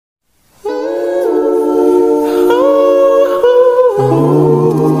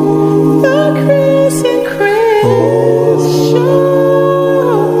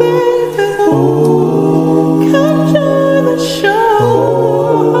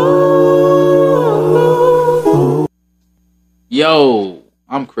Yo,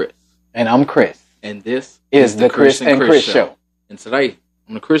 I'm Chris. And I'm Chris. And this is the Chris and Chris Show. And today,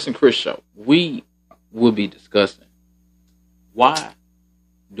 on the Chris and Chris Show, we will be discussing why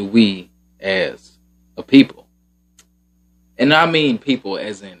do we, as a people, and I mean people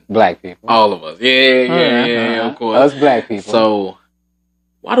as in black people, all of us. Yeah, of course. Us black people. So,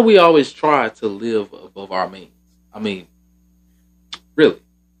 why do we always try to live above our means? I mean, really.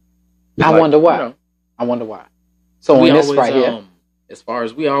 I wonder why. You know, I wonder why. So on this right here, as far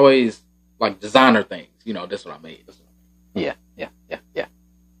as we always like designer things, you know, that's what I mean. Yeah.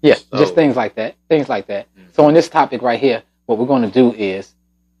 So, just things like that. Mm-hmm. So on this topic right here, what we're going to do is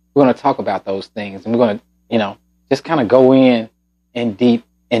we're going to talk about those things, and we're going to, you know, just kind of go in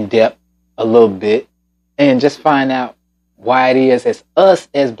depth a little bit, and just find out why it is as us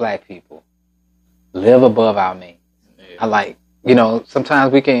as black people live above our means. Yeah. I like, you know,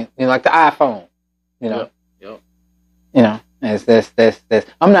 sometimes we can, you know, like the iPhone, you know. Yep. You know, that's.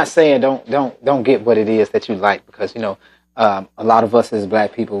 I'm not saying don't get what it is that you like, because, you know, a lot of us as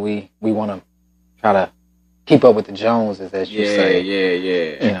black people, we want to try to keep up with the Joneses, as you say.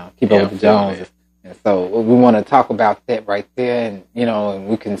 Yeah. You know, keep up with the Joneses. And so we want to talk about that right there, and, you know, and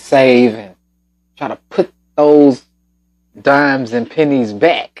we can save and try to put those dimes and pennies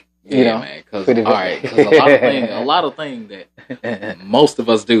back. You know, man, because a lot of things that most of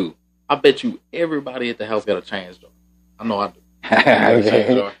us do. I bet you everybody at the house got a change jar. I know I do.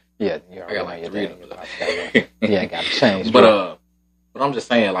 Yeah, I got like 3 of them. Yeah, I got to change. But I'm just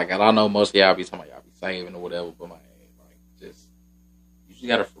saying, like, I know most of y'all be talking about y'all be saving or whatever, but like, just you just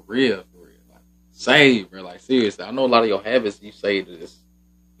gotta for real, like, save, bro. Like, seriously, I know a lot of your habits you say that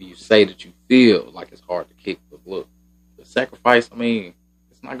you feel like it's hard to kick, but look, the sacrifice. I mean,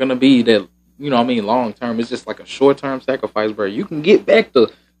 it's not gonna be that, you know what I mean, long term. It's just like a short term sacrifice, bro. You can get back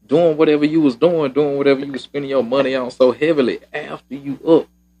to doing whatever you was doing whatever you was spending your money on so heavily after you up.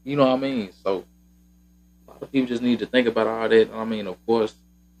 You know what I mean? So a lot of people just need to think about all that. I mean, of course,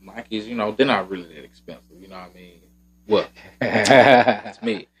 Nikes, you know, they're not really that expensive. You know what I mean? Well, it's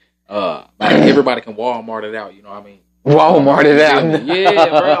me. Like, everybody can Walmart it out. You know what I mean? Walmart it out. Yeah,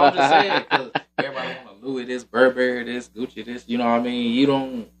 bro. I'm just saying, because everybody want a Louis this, Burberry this, Gucci this. You know what I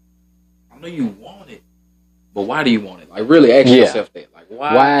mean? I know you want it, but why do you want it? Like, really ask yourself that. Like,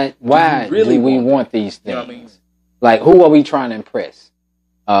 why do we want these things? You know what I mean? Like, who are we trying to impress?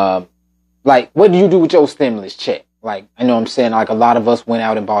 Like, what do you do with your stimulus check? Like, I know what I'm saying, like, a lot of us went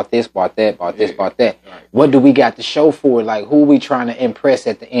out and bought this, bought that. Right. What do we got to show for it? Like, who are we trying to impress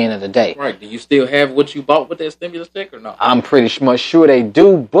at the end of the day? Right. Do you still have what you bought with that stimulus check or not? I'm pretty much sure they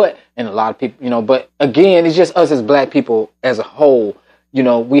do, and a lot of people, you know, but again, it's just us as black people as a whole. You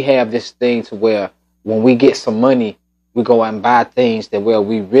know, we have this thing to where when we get some money, we go out and buy things that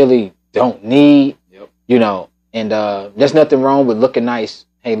we really don't need. Yep. You know, and there's nothing wrong with looking nice.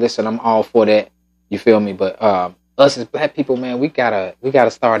 Hey, listen, I'm all for that. You feel me? But us as black people, man, we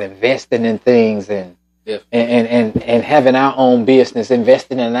gotta start investing in things and having our own business,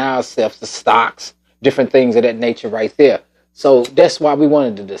 investing in ourselves, the stocks, different things of that nature right there. So that's why we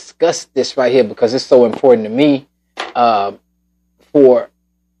wanted to discuss this right here, because it's so important to me for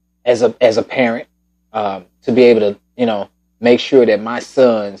as a parent to be able to, you know, make sure that my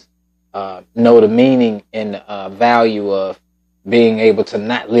sons know the meaning and value of being able to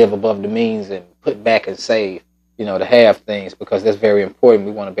not live above the means and put back and save, you know, to have things, because that's very important.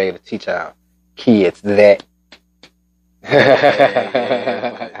 We want to be able to teach our kids that.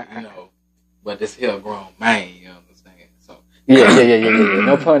 But this here grown man, you understand? So yeah.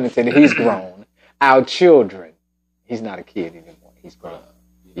 No pun intended. He's grown. Our children. He's not a kid anymore. He's grown.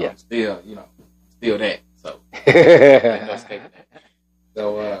 I'm still that. So, no escaping that.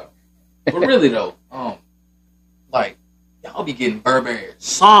 So, but really though, like, y'all be getting Burberry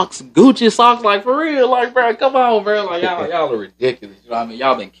socks, Gucci socks, like, for real, like, bro, come on, bro, like, y'all are ridiculous. You know what I mean?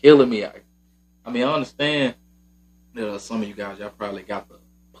 Y'all been killing me. I mean, I understand that some of you guys, y'all probably got the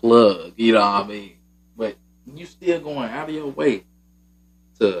plug, you know what I mean? But you still going out of your way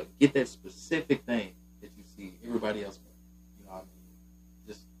to get that specific thing that you see everybody else with. You know what I mean?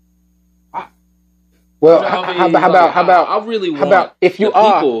 Just why? Well, you know how about I really want, how about if you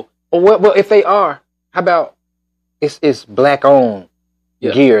are, people, well, if they are, how about it's black owned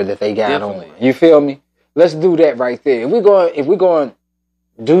gear that they got definitely on. You feel me? Let's do that right there. If we're going to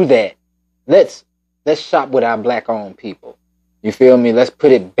do that, let's shop with our black owned people. You feel me? Let's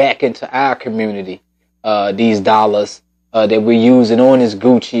put it back into our community. These dollars that we're using on this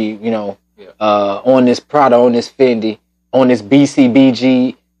Gucci, you know, on this Prada, on this Fendi, on this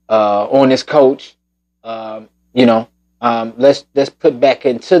BCBG, on this Coach. You know, let's put back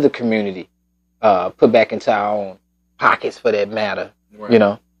into the community, put back into our own pockets for that matter. Right.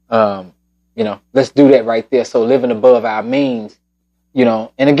 You know, let's do that right there. So living above our means, you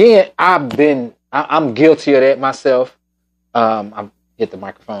know, and again, I'm guilty of that myself. I hit the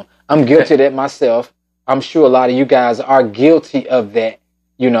microphone. I'm guilty of that myself. I'm sure a lot of you guys are guilty of that,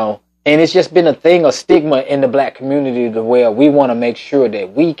 you know, and it's just been a thing, a stigma in the black community to where we want to make sure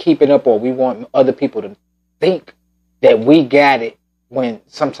that we keep it up, or we want other people to think that we got it when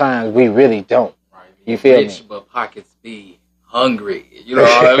sometimes we really don't. Right. You feel rich, me? But pockets be hungry. You know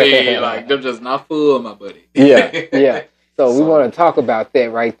what I mean? Like, they're just not full, my buddy. Yeah. So we want to talk about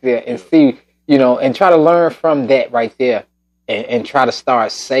that right there and see, you know, and try to learn from that right there and try to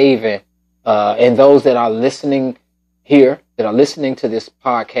start saving. And those that are listening here, that are listening to this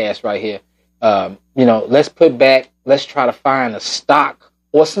podcast right here, you know, let's try to find a stock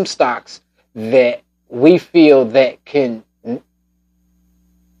or some stocks that we feel that can, you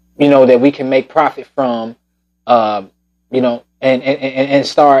know, that we can make profit from, you know, and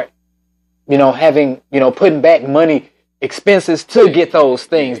start, you know, having, you know, putting back money expenses to get those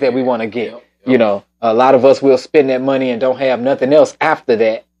things that we want to get. Yep. You know, a lot of us will spend that money and don't have nothing else after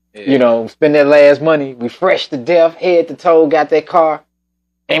that. Yeah. You know, spend that last money, we fresh to death, head to toe, got that car,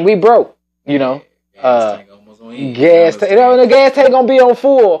 and we broke. You know, the gas tank gonna be on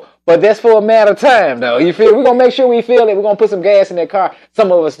full, but that's for a matter of time, though. You feel? We're gonna make sure we feel it. We're gonna put some gas in that car.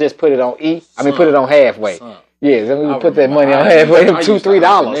 Some of us just put it on E. I mean, put it on halfway. Yeah, then we put that money on halfway.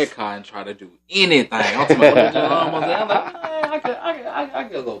 $2-3. That car and try to do anything. I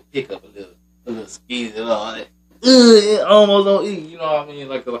could go pick up a little skis and all that. Almost don't eat, you know what I mean?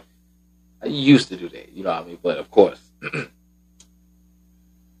 Like I used to do that, you know what I mean? But of course,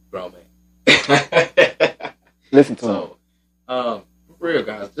 grown man. Listen to him. For real,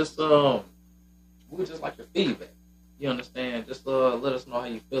 guys, just we would just like your feedback. You understand? Just let us know how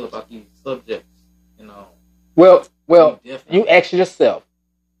you feel about these subjects. You know. Well, you ask yourself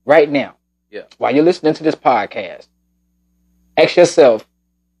right now. Yeah. While you're listening to this podcast, ask yourself,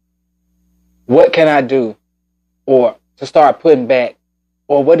 what can I do? Or to start putting back,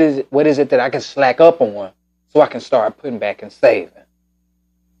 or what is it that I can slack up on so I can start putting back and saving?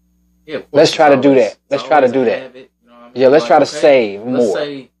 Yeah, let's try to do that. Let's try to do that. You know what I mean? Yeah, let's try to save more.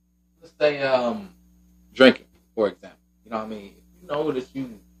 Let's say drinking, for example. You know what I mean? If you know that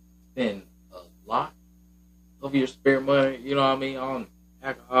you spend a lot of your spare money, you know what I mean, on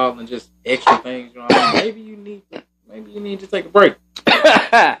alcohol and just extra things, you know what I mean? Maybe you need to take a break.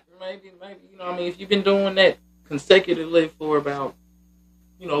 maybe, you know what I mean? If you've been doing that consecutively for about,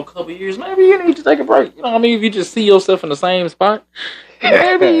 you know, a couple years, maybe you need to take a break. You know what I mean? If you just see yourself in the same spot,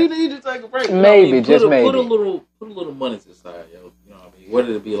 maybe you need to take a break. You maybe, just maybe. Put a little money to the side, yo. You know what I mean?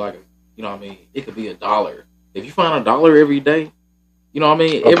 Whether it be like you know what I mean? It could be $1. If you find $1 every day, you know what I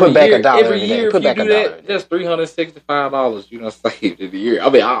mean? Every year, if you do that, that's $365, you know, saved in a year. I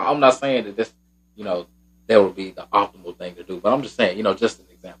mean, I'm not saying that this, you know, that would be the optimal thing to do, but I'm just saying, you know, just an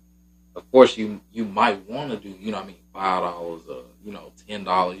example. Of course, you might want to do, you know what I mean, $5 or, you know,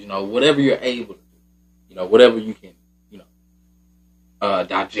 $10, you know, whatever you're able to do. You know, whatever you can, you know,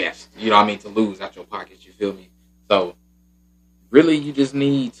 digest, you know what I mean, to lose out your pockets, you feel me? So, really, you just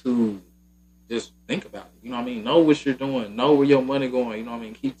need to just think about it, you know what I mean? Know what you're doing, know where your money going, you know what I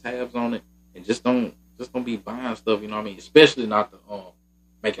mean? Keep tabs on it, and just don't be buying stuff, you know what I mean? Especially not to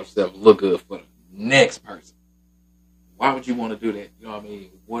make yourself look good for the next person. Why would you want to do that? You know what I mean?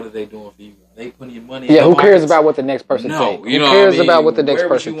 What are they doing for you? Are they putting your money in who cares about what the next person thinks? Who cares about what the next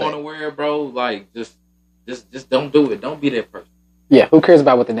person thinks? Wear what you want to wear, bro. Like, just don't do it. Don't be that person. Yeah, who cares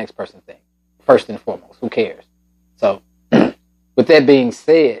about what the next person thinks? First and foremost, who cares? So, with that being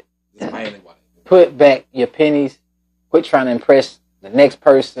said, put back your pennies. Quit trying to impress the next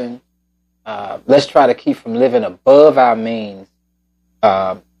person. Let's try to keep from living above our means.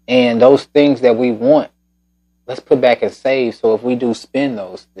 And those things that we want, let's put back and save. So if we do spend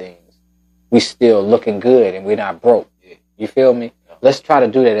those things, we still looking good and we're not broke. You feel me? Let's try to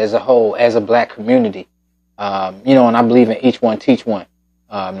do that as a whole, as a black community. You know, and I believe in each one, teach one.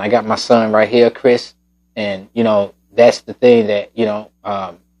 I got my son right here, Chris, and you know, that's the thing that, you know,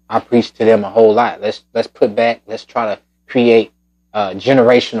 I preach to them a whole lot. Let's put back, let's try to create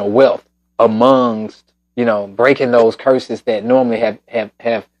generational wealth amongst, you know, breaking those curses that normally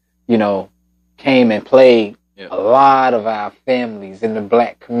have you know, came and plagued a lot of our families in the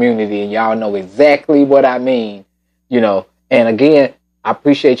black community, and y'all know exactly what I mean, you know. And again, I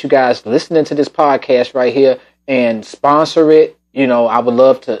appreciate you guys listening to this podcast right here and sponsor it. You know, I would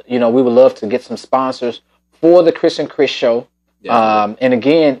love to, you know, we would love to get some sponsors for the Chris and Chris show. Yeah. And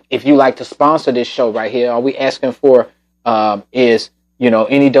again, if you like to sponsor this show right here, all we asking for is, you know,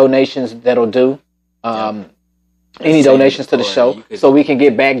 any donations that'll do. Any donations to the show so we can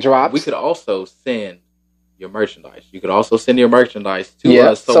get backdrops. We could also send your merchandise. You could also send your merchandise to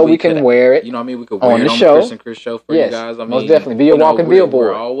us so we can wear it. You know what I mean? We could wear it on the Chris and Chris show for you guys. I mean, most definitely. Be a walking billboard.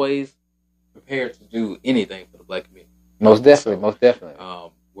 We're always prepared to do anything for the black community. Most definitely.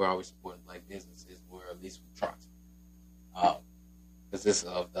 We're always supporting black businesses, or at least we try to. Because this is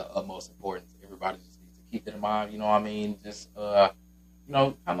of the utmost importance. Everybody just needs to keep that in mind. You know what I mean? Just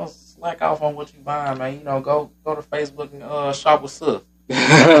kind of slack off on what you buying, man. You know, go to Facebook and shop with sis.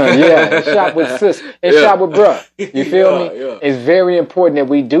 Shop with sis and shop with bruh. You feel me? Yeah. It's very important that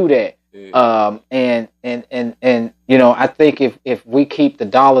we do that. Yeah. And I think if we keep the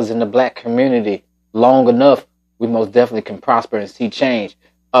dollars in the black community long enough, we most definitely can prosper and see change.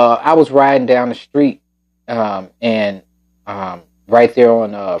 I was riding down the street, and right there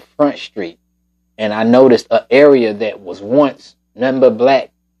on Front Street, and I noticed an area that was once nothing but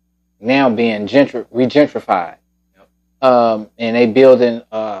black, now being regentrified. And they building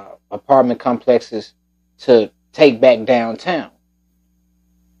apartment complexes to take back downtown.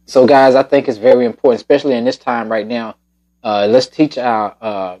 So, guys, I think it's very important, especially in this time right now. Let's teach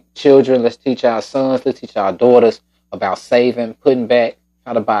our children, let's teach our sons, let's teach our daughters about saving, putting back,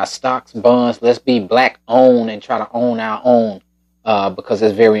 try to buy stocks, bonds. Let's be black owned and try to own our own because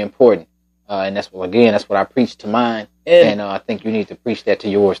it's very important. And that's what I preach to mine. And I think you need to preach that to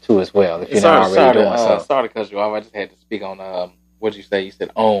yours too as well. If you're not already doing so. Sorry to cut you off. I just had to speak on what you say. You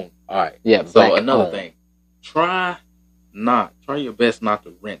said own. All right. Yeah. So another thing, try your best not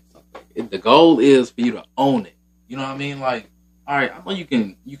to rent something. The goal is for you to own it. You know what I mean? Like, all right, I know you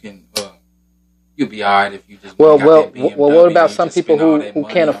can you'll be all right if you just well. What about some people who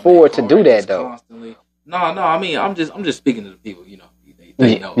can't afford to do that though? Constantly. No. I mean, I'm just speaking to the people. You know,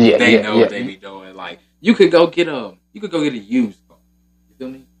 they know what they be doing. Like, you could go get a used car. You feel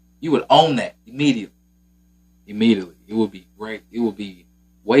me? You would own that immediately. It would be great. It would be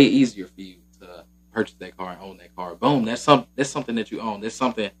way easier for you to purchase that car and own that car. Boom. That's something that you own. That's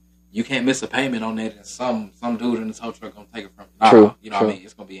something you can't miss a payment on that, and some dude in the tow truck gonna take it from you. True. You know what I mean?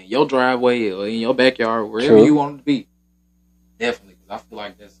 It's gonna be in your driveway or in your backyard, wherever you want it to be. Definitely, because I feel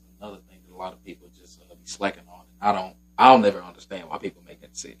like that's another thing that a lot of people just be slacking on. And I'll never understand why people make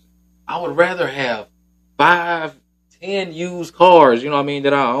that decision. I would rather have 5, 10 used cars, you know what I mean,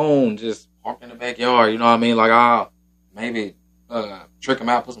 that I own, just park in the backyard, you know what I mean? Like, I'll maybe trick them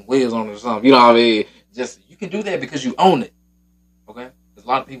out, put some wheels on it or something, you know what I mean? Just, you can do that because you own it, okay? Because a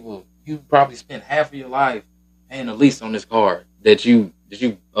lot of people, you probably spend half of your life paying a lease on this car that you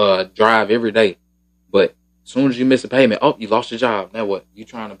drive every day. But as soon as you miss a payment, you lost your job. Now what? You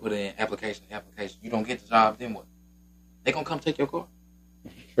trying to put in application. You don't get the job, then what? They gonna come take your car.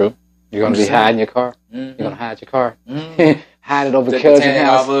 True. You're going to be hiding your car. Mm-hmm. You're going to hide your car. Mm-hmm. Hide it over cousin's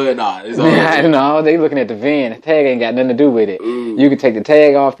house. No, they looking at the VIN. The tag ain't got nothing to do with it. Ooh. You can take the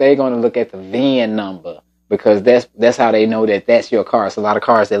tag off. They're going to look at the VIN number because that's how they know that that's your car. It's a lot of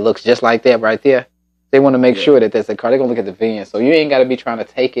cars that looks just like that right there. They want to make sure that that's a car. They're going to look at the VIN. So you ain't got to be trying to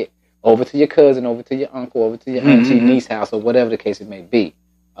take it over to your cousin, over to your uncle, over to your auntie, niece house, or whatever the case it may be.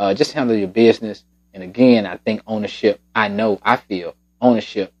 Just handle your business. And again, I think ownership, I feel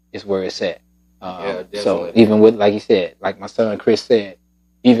ownership is where it's at. So even with, like you said, like my son Chris said,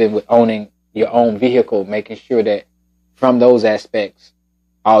 even with owning your own vehicle, making sure that from those aspects,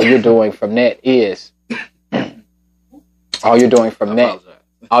 all you're doing from that is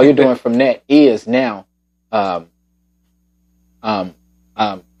now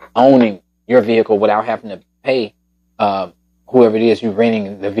owning your vehicle without having to pay whoever it is you're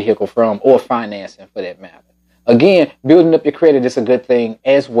renting the vehicle from or financing for that matter. Again, building up your credit is a good thing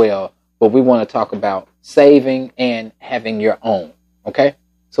as well, but we want to talk about saving and having your own. Okay?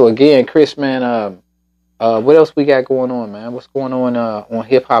 So again, Chris, man, what else we got going on, man? What's going on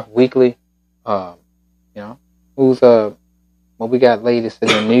Hip Hop Weekly? Who's what we got latest in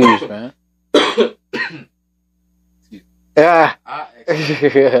the news, man?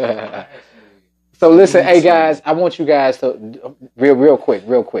 So listen, hey guys, I want you guys to real quick.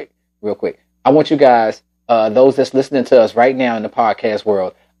 I want you guys, those that's listening to us right now in the podcast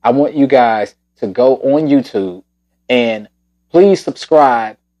world, I want you guys to go on YouTube and please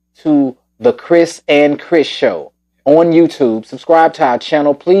subscribe to the Chris and Chris Show on YouTube. Subscribe to our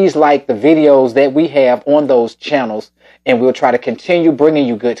channel. Please like the videos that we have on those channels, and we'll try to continue bringing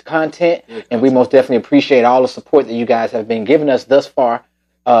you good content. And we most definitely appreciate all the support that you guys have been giving us thus far.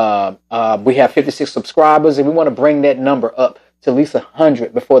 We have 56 subscribers, and we want to bring that number up to at least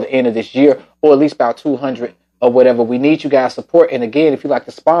 100 before the end of this year, or at least about 200 or whatever. We need you guys' support. And again, if you'd like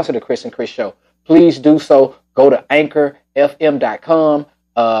to sponsor the Chris and Chris Show, please do so. Go to anchorfm.com.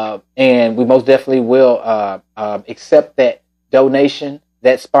 And we most definitely will accept that donation,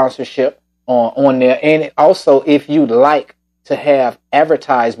 that sponsorship on there. And also, if you'd like to have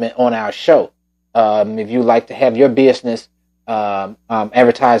advertisement on our show, if you like to have your business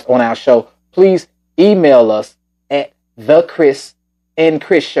advertised on our show, please email us at the Chris and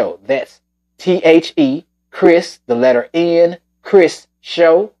Chris Show. That's THE Chris, the letter N, Chris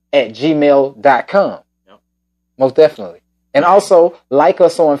Show at gmail.com. Yep. Most definitely. And also like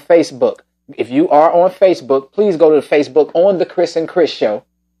us on Facebook. If you are on Facebook, please go to Facebook on the Chris and Chris Show.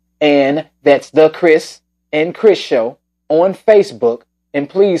 And that's the Chris and Chris Show on Facebook. And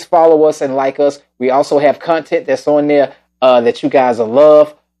please follow us and like us. We also have content that's on there that you guys will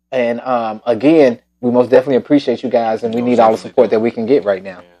love. And again, we most definitely appreciate you guys, and we need all the support that we can get right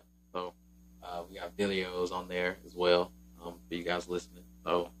now. Yeah. So we got videos on there as well for you guys listening.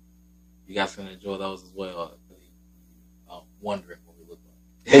 So you guys can enjoy those as well. Wondering what we look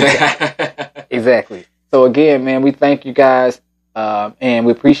like. Exactly. So again, man, we thank you guys, and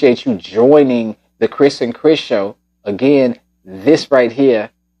we appreciate you joining the Chris and Chris Show. Again, this right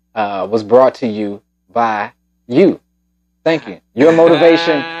here was brought to you by you. Thank you. Your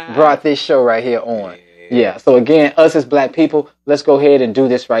motivation brought this show right here on. Yeah. So again, us as black people, let's go ahead and do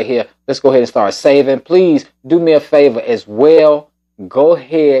this right here. Let's go ahead and start saving. Please do me a favor as well. Go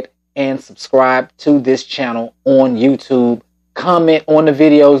ahead and subscribe to this channel on YouTube. Comment on the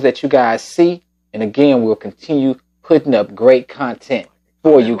videos that you guys see. And again, we'll continue putting up great content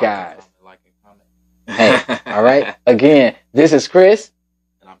for you guys. Hey, all right. Again, this is Chris.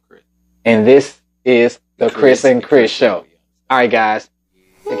 And I'm Chris. And this is the Chris and Chris Show. All right, guys.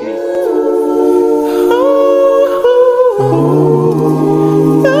 Take it easy.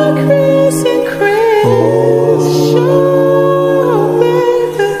 The Chris and Chris Show, baby.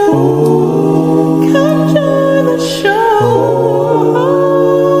 Come join the show.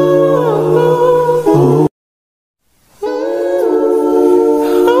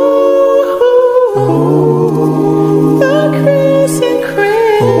 The Chris and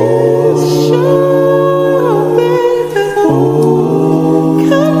Chris Show, baby.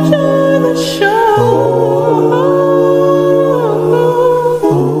 Come join the show.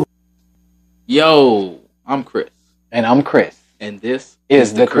 Yo, I'm Chris. And I'm Chris. And this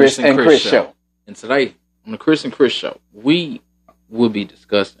is the Chris and Chris Show. And today, on the Chris and Chris Show, we will be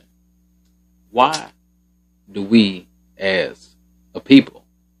discussing why do we as a people,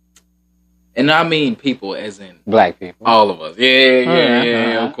 and I mean people as in black people, all of us.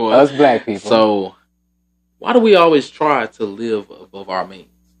 Yeah, of course. Us black people. So why do we always try to live above our means?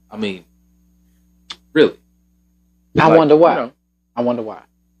 I mean, really. I wonder why. You know, I wonder why.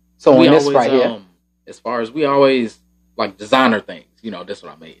 So on this right here, as far as we always like designer things, you know, that's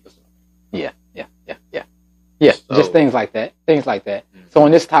what I mean. Yeah. So, just things like that. Mm-hmm. So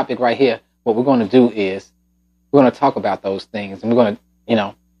on this topic right here, what we're going to do is we're going to talk about those things, and we're going to, you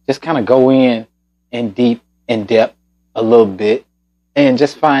know, just kind of go in depth a little bit, and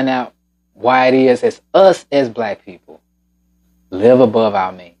just find out why it is as us as black people live above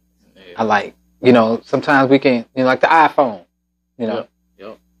our means. Yeah. I like, you know, sometimes we can, you know, like the iPhone, you know.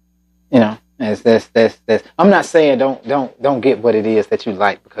 Yep. You know, that's. I'm not saying don't get what it is that you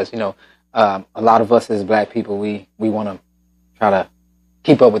like, because you know, a lot of us as black people, we want to try to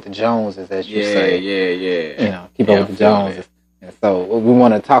keep up with the Joneses, as you say. Yeah. You know, keep up with the Joneses, and so we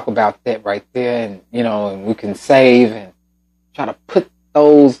want to talk about that right there, and you know, and we can save and try to put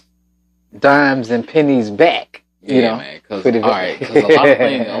those dimes and pennies back. You know, man. Because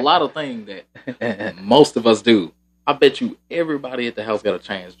a lot of things that most of us do. I bet you everybody at the house got a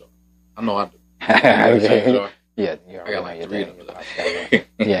change jar. I know I do. Yeah, I got like 3 of them.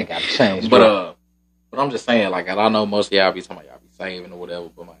 Yeah, I got to change. But I'm just saying, like, I know most of y'all be talking about y'all be saving or whatever,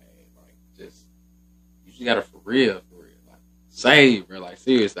 but like, just you just gotta for real, like save, bro. Like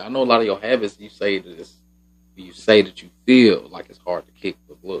seriously, I know a lot of your habits you say that you feel like it's hard to kick,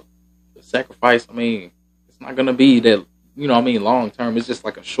 but look, the sacrifice. I mean, it's not gonna be that. You know what I mean? Long term, it's just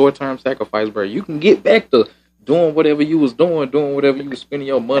like a short term sacrifice, bro. You can get back to doing whatever you was doing whatever you was spending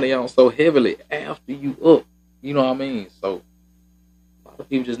your money on so heavily after you up. You know what I mean? So a lot of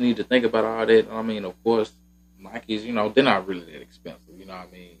people just need to think about all that. I mean, of course, Nikes, you know, they're not really that expensive. You know what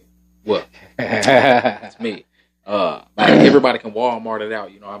I mean? Well, it's me. Like everybody can Walmart it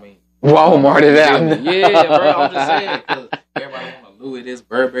out. You know what I mean? Walmart it out. Yeah, bro. I'm just saying, because everybody want a Louis this,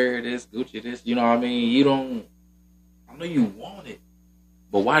 Burberry this, Gucci this. You know what I mean? You don't. I know you want it,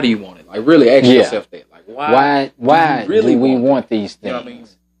 but why do you want it? Like, really ask yourself that. Like, why do we want these things? You know what I mean?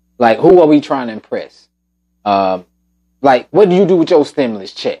 Like, who are we trying to impress? Like, what do you do with your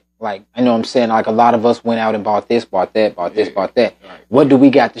stimulus check? Like, I know what I'm saying, like a lot of us went out and bought this, bought that, bought this, bought that. Right. What do we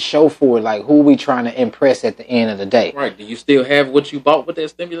got to show for it? Like, who are we trying to impress at the end of the day? Right. Do you still have what you bought with that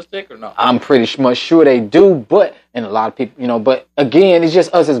stimulus check or no? I'm pretty much sure they do, and a lot of people, but again, it's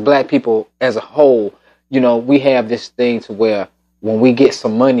just us as black people as a whole. We have this thing to where when we get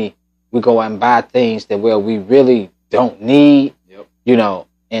some money, we go out and buy things that we really don't need. Yep.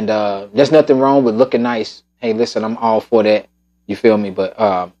 And there's nothing wrong with looking nice. Hey, listen, I'm all for that. You feel me? But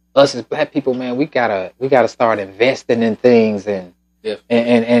us as black people, man, we gotta start investing in things and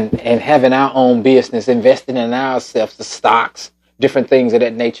having our own business, investing in ourselves, the stocks, different things of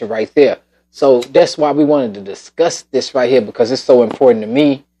that nature right there. So that's why we wanted to discuss this right here, because it's so important to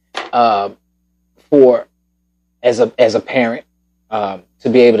me for as a parent to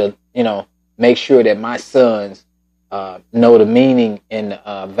be able to make sure that my sons know the meaning and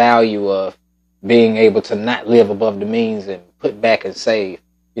value of being able to not live above the means and put back and save,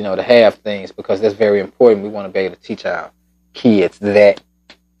 to have things, because that's very important. We want to be able to teach our kids that.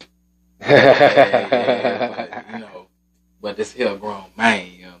 But this here grown man,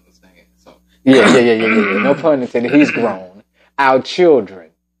 you understand? So yeah. No pun intended. He's grown. Our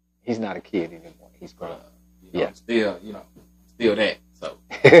children. He's not a kid anymore. He's grown. Still that. So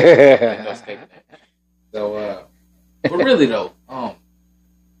no escaping that. So but really though,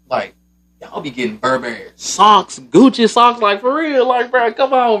 like y'all be getting Burberry socks, Gucci socks, like for real, like bro,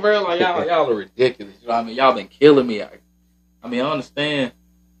 come on, bro, like y'all are ridiculous. You know what I mean? Y'all been killing me. I mean, I understand.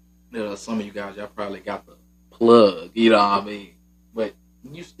 Some of you guys, y'all probably got the plug. You know what I mean? But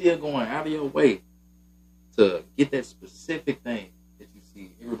you still going out of your way to get that specific thing that you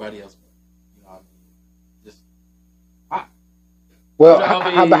see everybody else with. You know what I mean? Just why? Well, you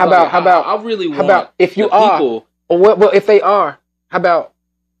know how about I really want. How about if you are? People, well, if they are, how about?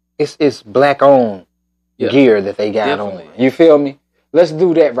 It's black owned gear that they got definitely on. You feel me? Let's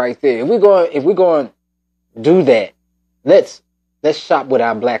do that right there. If we're going to do that, let's shop with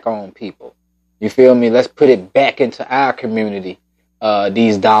our black owned people. You feel me? Let's put it back into our community.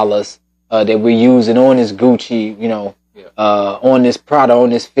 These dollars that we're using on this Gucci, on this Prada,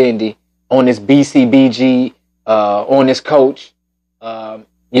 on this Fendi, on this BCBG, on this Coach. Let's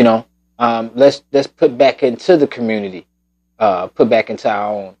put back into the community. Put back into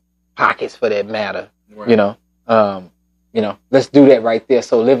our own pockets, for that matter. Right. Let's do that right there.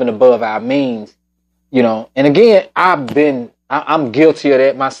 So living above our means, and again, I'm guilty of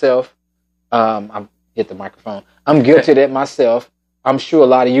that myself. I hit the microphone. I'm guilty of that myself. I'm sure a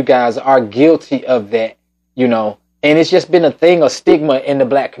lot of you guys are guilty of that, and it's just been a stigma in the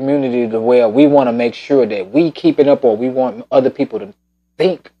black community to where we want to make sure that we keep it up, or we want other people to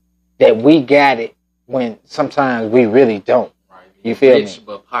think that we got it when sometimes we really don't. You feel rich, me?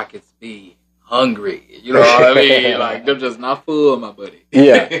 But pockets be hungry. You know what I mean? Like, they're just not full, my buddy.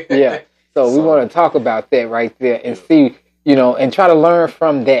 Yeah. So we want to talk about that right there and see, and try to learn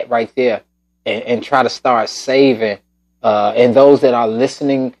from that right there and try to start saving. And those that are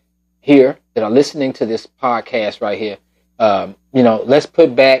listening here, that are listening to this podcast right here, let's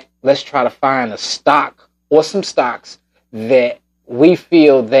put back, let's try to find a stock or some stocks that we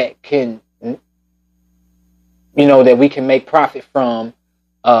feel that can, that we can make profit from,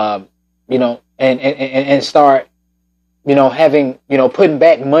 and start, having, putting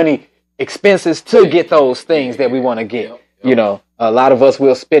back money, expenses to get those things that we want to get. Yep. A lot of us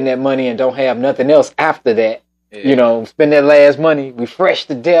will spend that money and don't have nothing else after that. Yeah. Spend that last money. We fresh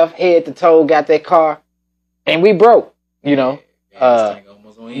to death, head to toe, got that car, and we broke. Gas tank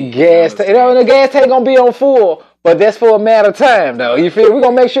almost on E. The gas tank gonna be on full. But that's for a matter of time, though. You feel? We're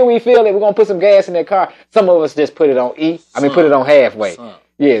going to make sure we feel it. We're going to put some gas in that car. Some of us just put it on E. Put it on halfway.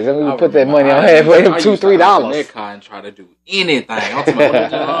 Yeah, then we put that money on halfway. $2, $3. That car and try to do anything. I'm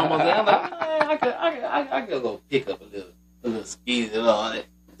like, I could go pick up a little skis and all that.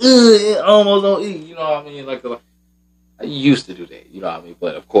 Almost on E. You know what I mean? Like, I used to do that. You know what I mean?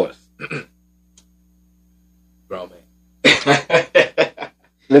 But, of course, grown man.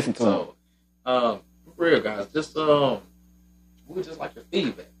 Listen to him. Real guys, just we would just like your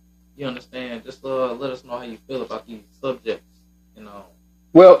feedback. You understand? Just let us know how you feel about these subjects.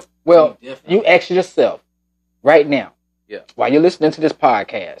 Well, you ask yourself right now. Yeah. While you're listening to this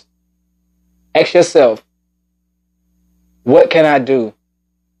podcast, ask yourself, what can I do,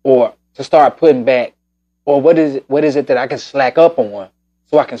 or to start putting back, or what is it that I can slack up on,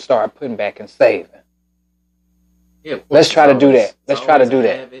 so I can start putting back and saving. Yeah. Let's try to do that. Let's try to do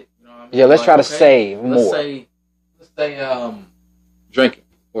that. Yeah, let's try to save more. Let's say drinking,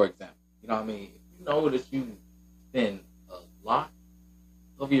 for example. You know what I mean? If you know that you spend a lot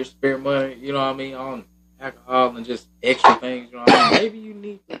of your spare money, you know what I mean, on alcohol and just extra things, you know what I mean? Maybe you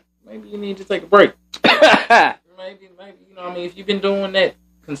need to maybe you need to take a break. maybe, you know what I mean? If you've been doing that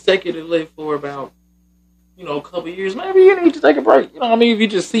consecutively for about, you know, a couple of years, maybe you need to take a break. You know what I mean? If you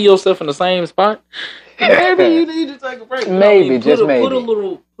just see yourself in the same spot, maybe you need to take a break. You maybe, I mean? just maybe. Put a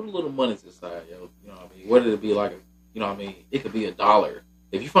little money to the side, yo. You know what I mean? Whether it be like you know what I mean? It could be $1.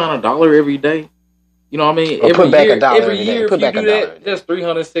 If you find $1 every day, you know what I mean? Or put back $1 every year, day. If you do that, that's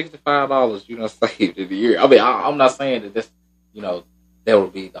 $365 you know saved in a year. I mean, I'm not saying that this, you know, that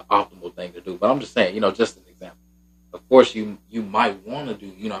would be the optimal thing to do, but I'm just saying, you know, just an example. Of course, you might want to do,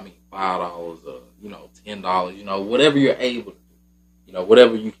 you know what I mean, $5 or, you know, $10, you know, whatever you're able to do, you know,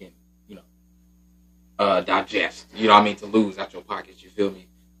 whatever you can, you know, digest, you know what I mean, to lose out your pockets, you feel me?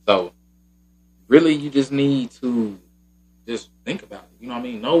 So, really, you just need to just think about it, you know what I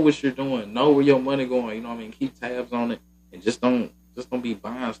mean? Know what you're doing, know where your money going, you know what I mean? Keep tabs on it, and just don't be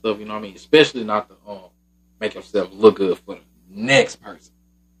buying stuff, you know what I mean? Especially not to make yourself look good for the next person.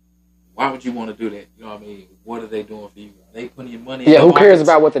 Why would you want to do that? You know what I mean? What are they doing for you? Are they putting your money in who cares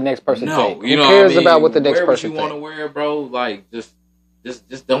about what the next person thinks? You know who cares what I mean? about what the next person thinks? thinks? You want to wear, bro, like, just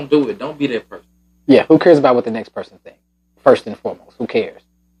don't do it. Don't be that person. Yeah, who cares about what the next person thinks? First and foremost, who cares?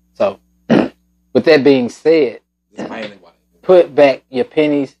 So, with that being said, put back your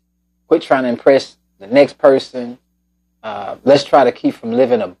pennies. Quit trying to impress the next person. Let's try to keep from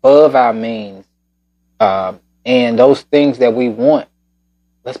living above our means. And those things that we want,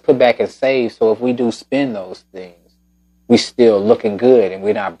 let's put back and save. So if we do spend those things, we still looking good and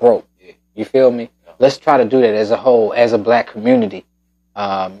we're not broke. You feel me? Let's try to do that as a whole, as a black community.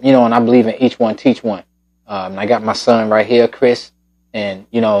 You know, and I believe in each one, teach one. I got my son right here, Chris, and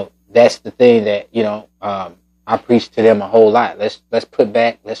you know, that's the thing that, you know, I preach to them a whole lot. Let's put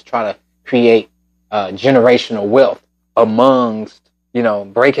back, let's try to create generational wealth amongst, you know,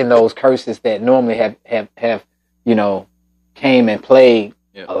 breaking those curses that normally have you know, came and plagued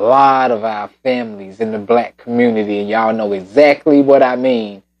a lot of our families in the black community, and y'all know exactly what I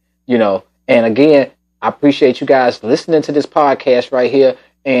mean, you know. And again, I appreciate you guys listening to this podcast right here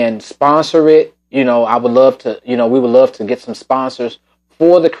and sponsor it. You know, I would love to, you know, we would love to get some sponsors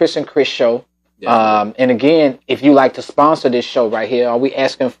for the Chris and Chris show. And again, if you like to sponsor this show right here, all we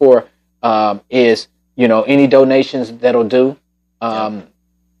asking for is, you know, any donations that'll do.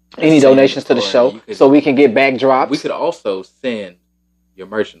 Any donations to the show so we can get backdrops. We could also send your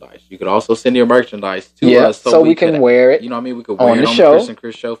merchandise. You could also send your merchandise to us so we can wear it. You know what I mean? We could wear it on the Chris and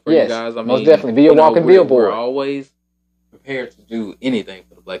Chris show for you guys. I mean, most definitely. Be a walking billboard. We're always prepared to do anything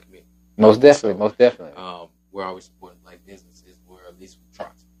for the black community. Most definitely. We're always supporting black businesses, or at least we try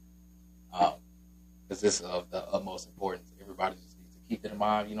to. Because this is of the utmost importance. Everybody just needs to keep it in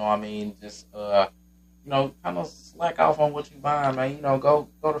mind. You know what I mean? Just you know, kind of slack off on what you buying, man. You know, go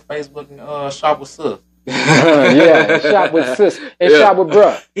to Facebook and shop with sis. Shop with sis and shop with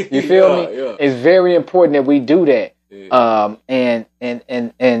bruh. You feel me? Yeah. It's very important that we do that. Yeah. And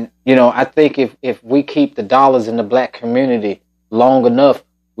you know, I think if we keep the dollars in the black community long enough,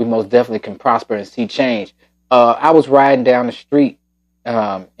 we most definitely can prosper and see change. I was riding down the street,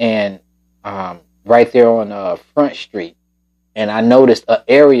 and right there on Front Street, and I noticed an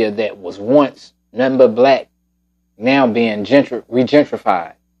area that was once nothing but black, now being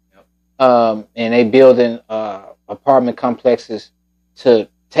regentrified. And they building apartment complexes to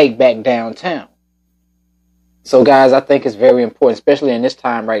take back downtown. So, guys, I think it's very important, especially in this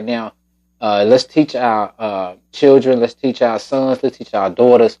time right now. Let's teach our children, let's teach our sons, let's teach our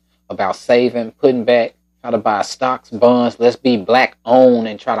daughters about saving, putting back, try to buy stocks, bonds. Let's be black owned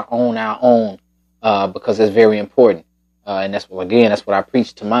and try to own our own because it's very important. And that's what I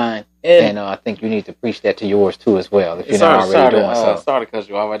preach to mine. And I think you need to preach that to yours too as well. If you're not already doing so. Sorry to cut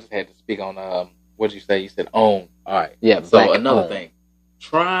you off. I just had to speak on what did you say? You said own. All right. Yeah. So another thing,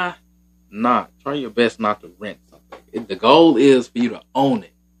 try your best not to rent something. The goal is for you to own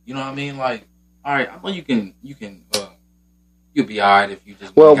it. You know what I mean? Like, all right, I know you can you'll be all right if you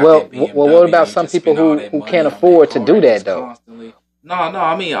just well. What about some people who can't afford to do that though? Constantly. No.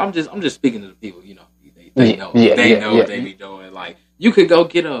 I mean, I'm just speaking to the people. You know, they know what they be doing. Like, you could go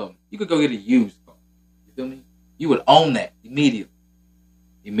get a used car. You feel me? You would own that immediately.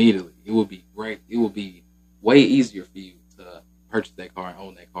 It would be great. It would be way easier for you to purchase that car and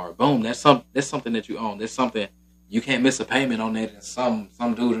own that car. Boom. That's something that you own. That's something you can't miss a payment on that, and some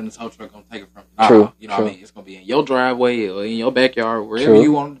dude in the tow truck gonna take it from you. True. You know what I mean? It's gonna be in your driveway or in your backyard, wherever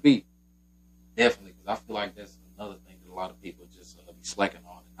you want it to be. Definitely, because I feel like that's another thing that a lot of people just be slacking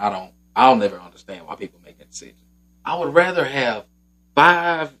on. I'll never understand why people make that decision. I would rather have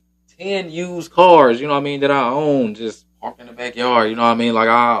 5, 10 used cars, you know what I mean, that I own, just park in the backyard, you know what I mean? Like,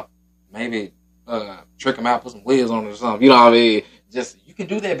 I'll maybe trick them out, put some wheels on it or something, you know what I mean? just you can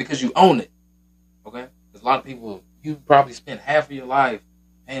do that because you own it. Okay, because a lot of people, you probably spend half of your life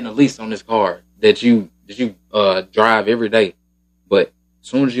paying a lease on this car that you drive every day, but as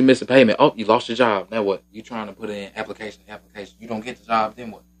soon as you miss a payment, oh, you lost your job. Now what? You trying to put in application. You don't get the job,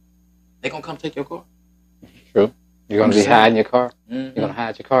 then what? They gonna come take your car. True. You're gonna be hiding your car. Mm-hmm. You're gonna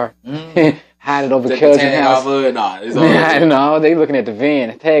hide your car. Mm-hmm. Hide it over cousin's house. No, they looking at the VIN.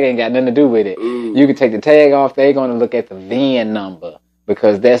 The tag ain't got nothing to do with it. Ooh. You can take the tag off. They're gonna look at the VIN number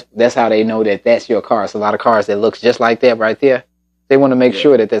because that's how they know that that's your car. It's a lot of cars that looks just like that right there. They want to make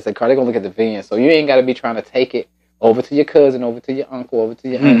sure that that's a car. They're gonna look at the VIN. So you ain't gotta be trying to take it over to your cousin, over to your uncle, over to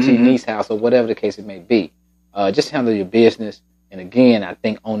your auntie, niece house, or whatever the case it may be. Just handle your business. And again, I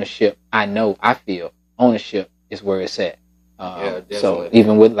think ownership. I feel ownership is where it's at. So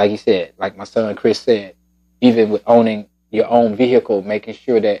even with, like you said, like my son Chris said, even with owning your own vehicle, making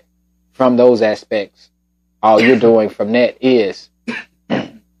sure that from those aspects, all you're doing from that is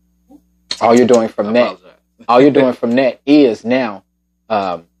now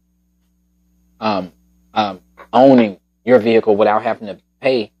owning your vehicle without having to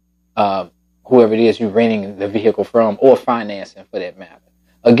pay whoever it is you're renting the vehicle from or financing for that matter.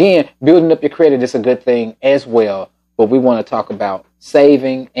 Again, building up your credit is a good thing as well, but we want to talk about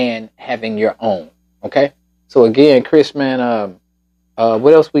saving and having your own. Okay? So again, Chris, man,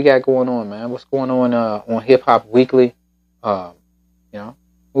 what else we got going on, man? What's going on Hip Hop Weekly?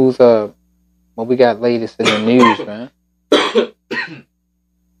 Who's what we got latest in the news, man?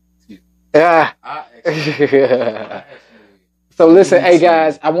 So listen, hey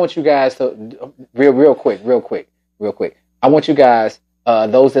guys, I want you guys to real quick. I want you guys,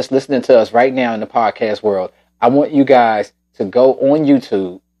 those that's listening to us right now in the podcast world, I want you guys to go on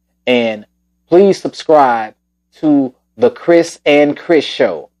YouTube and please subscribe to the Chris and Chris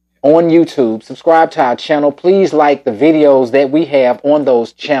Show on YouTube. Subscribe to our channel. Please like the videos that we have on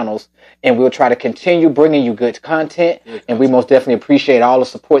those channels, and we'll try to continue bringing you good content. And we most definitely appreciate all the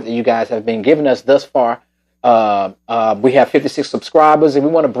support that you guys have been giving us thus far. We have 56 subscribers, and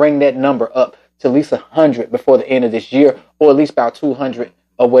we want to bring that number up to at least 100 before the end of this year, or at least about 200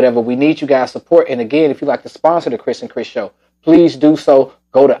 or whatever. We need you guys' support. And again, if you'd like to sponsor the Chris and Chris Show, please do so.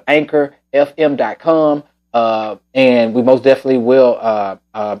 Go to anchorfm.com, and we most definitely will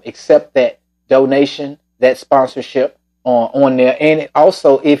accept that donation, that sponsorship on there. And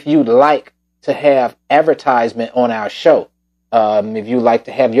also, if you'd like to have advertisement on our show, if you'd like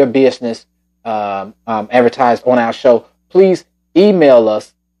to have your business advertised on our show, please email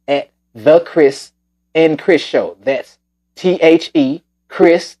us at the Chris and Chris Show. That's THE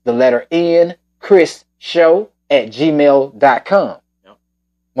Chris, the letter N, Chris Show at gmail.com. Yep.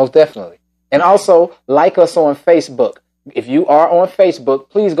 Most definitely. And also like us on Facebook. If you are on Facebook,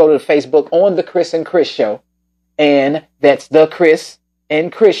 please go to Facebook on the Chris and Chris Show. And that's the Chris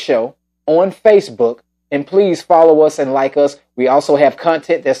and Chris Show on Facebook. And please follow us and like us. We also have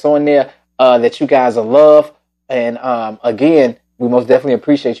content that's on there that you guys will love. And again, we most definitely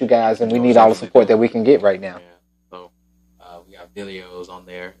appreciate you guys, and we need all the support that we can get right now. Yeah. So we got videos on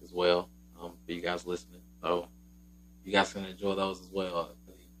there as well for you guys listening. So you guys can enjoy those as well.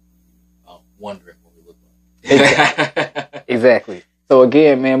 Wondering what we look like. Exactly. So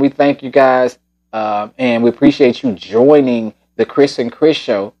again, man, we thank you guys, and we appreciate you joining the Chris and Chris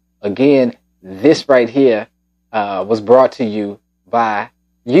Show. Again, this right here was brought to you by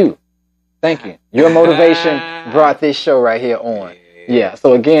you. Thank you. Your motivation brought this show right here on. Yeah.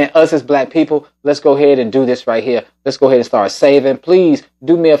 So again, us as black people, let's go ahead and do this right here. Let's go ahead and start saving. Please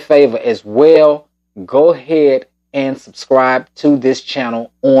do me a favor as well. Go ahead and subscribe to this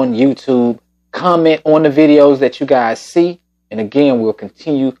channel on YouTube. Comment on the videos that you guys see. And again, we'll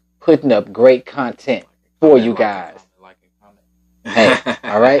continue putting up great content for you guys. Hey,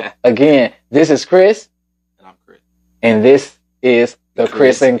 all right. Again, this is Chris. And I'm Chris. And this is the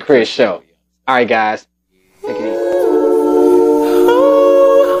Chris and Chris Show. All right, guys. Take it easy.